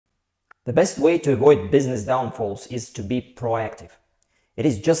The best way to avoid business downfalls is to be proactive. It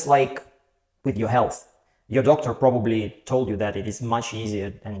is just like with your health. Your doctor probably told you that it is much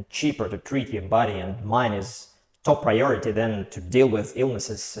easier and cheaper to treat your body and mind is top priority than to deal with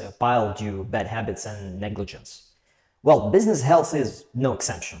illnesses, pile due bad habits and negligence. Well, business health is no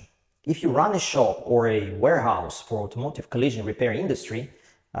exception. If you run a shop or a warehouse for automotive collision repair industry,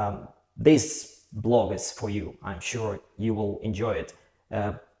 this blog is for you. I'm sure you will enjoy it.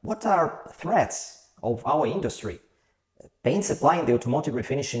 What are threats of our industry? Paint supply in the automotive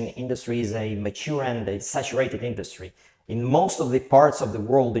refinishing industry is a mature and a saturated industry. In most of the parts of the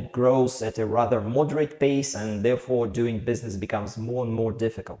world, it grows at a rather moderate pace and therefore doing business becomes more and more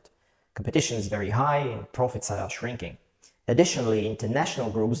difficult. Competition is very high and profits are shrinking. Additionally, international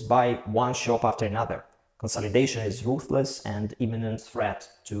groups buy one shop after another. Consolidation is ruthless and imminent threat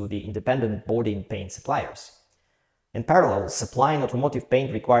to the independent body and paint suppliers. In parallel, supplying automotive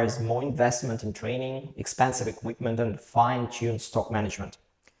paint requires more investment in training, expensive equipment, and fine-tuned stock management.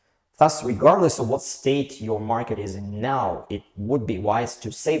 Thus, regardless of what state your market is in now, it would be wise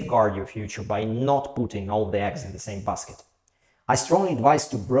to safeguard your future by not putting all the eggs in the same basket. I strongly advise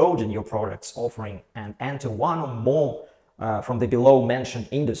to broaden your products offering and enter one or more from the below-mentioned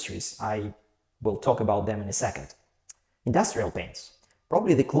industries. I will talk about them in a second. Industrial paints.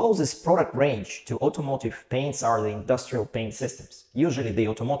 Probably the closest product range to automotive paints are the industrial paint systems. Usually the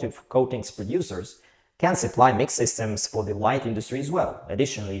automotive coatings producers can supply mix systems for the light industry as well.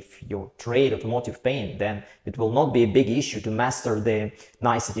 Additionally, if you trade automotive paint, then it will not be a big issue to master the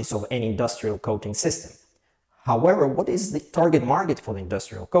niceties of any industrial coating system. However, what is the target market for the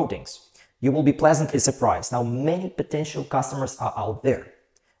industrial coatings? You will be pleasantly surprised how many potential customers are out there.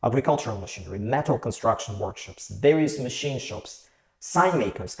 Agricultural machinery, metal construction workshops, various machine shops, sign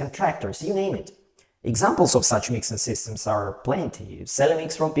makers, contractors, you name it. Examples of such mixing systems are plenty.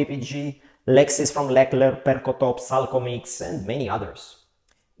 Celemix from PPG, Lexis from Leckler, Percotop, Salcomix, and many others.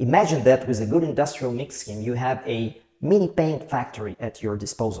 Imagine that with a good industrial mix scheme, you have a mini paint factory at your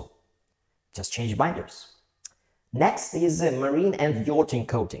disposal. Just change binders. Next is marine and yachting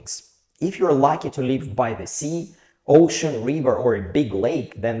coatings. If you're lucky to live by the sea, ocean, river, or a big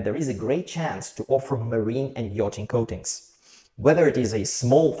lake, then there is a great chance to offer marine and yachting coatings. Whether it is a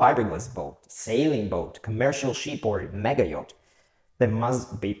small fiberglass boat, sailing boat, commercial ship, or mega yacht, they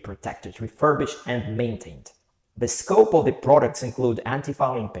must be protected, refurbished, and maintained. The scope of the products include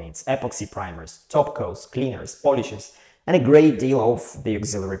anti-fouling paints, epoxy primers, top coats, cleaners, polishes, and a great deal of the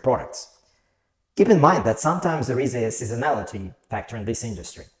auxiliary products. Keep in mind that sometimes there is a seasonality factor in this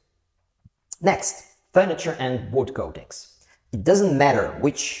industry. Next, furniture and wood coatings. It doesn't matter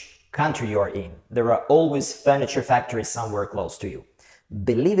which country you are in, there are always furniture factories somewhere close to you.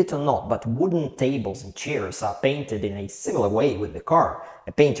 Believe it or not, but wooden tables and chairs are painted in a similar way with the car.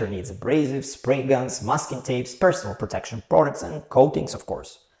 A painter needs abrasives, spray guns, masking tapes, personal protection products, and coatings, of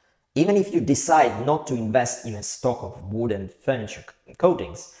course. Even if you decide not to invest in a stock of wood and furniture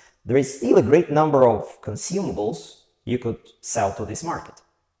coatings, there is still a great number of consumables you could sell to this market.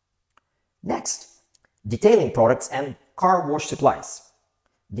 Next, detailing products and car wash supplies.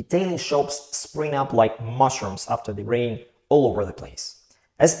 Detailing shops spring up like mushrooms after the rain all over the place.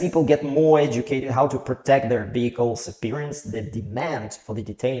 As people get more educated how to protect their vehicle's appearance, the demand for the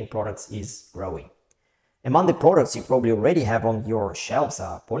detailing products is growing. Among the products you probably already have on your shelves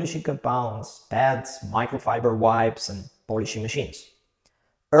are polishing compounds, pads, microfiber wipes, and polishing machines.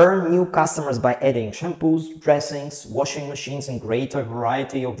 Earn new customers by adding shampoos, dressings, washing machines, and greater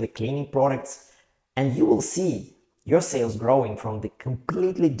variety of the cleaning products, and you will see your sales growing from the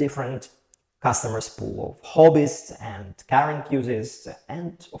completely different customers pool of hobbyists and car enthusiasts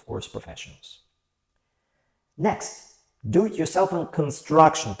and, of course, professionals. Next, do-it-yourself and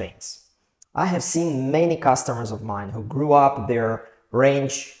construction paints. I have seen many customers of mine who grew up their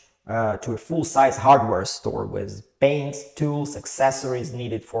range to a full-size hardware store with paints, tools, accessories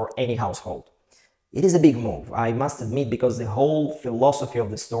needed for any household. It is a big move, I must admit, because the whole philosophy of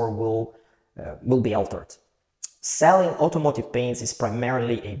the store will be altered. Selling automotive paints is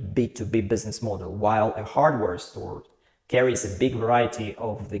primarily a B2B business model, while a hardware store carries a big variety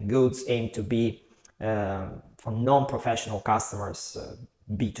of the goods aimed to be for non-professional customers,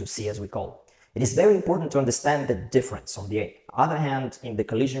 B2C as we call it. It is very important to understand the difference. On the other hand, in the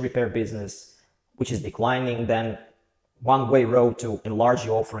collision repair business, which is declining, then one-way road to enlarge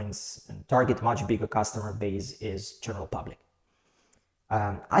your offerings and target much bigger customer base is general public.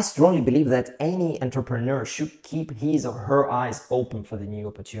 I strongly believe that any entrepreneur should keep his or her eyes open for the new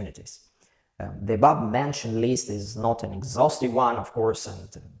opportunities. The above-mentioned list is not an exhaustive one, of course,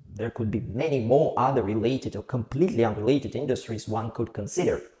 and there could be many more other related or completely unrelated industries one could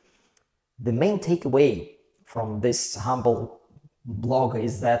consider. The main takeaway from this humble blog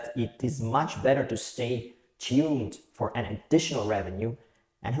is that it is much better to stay tuned for an additional revenue,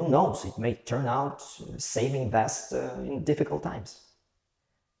 and who knows, it may turn out saving best in difficult times.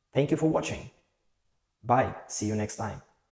 Thank you for watching. Bye. See you next time.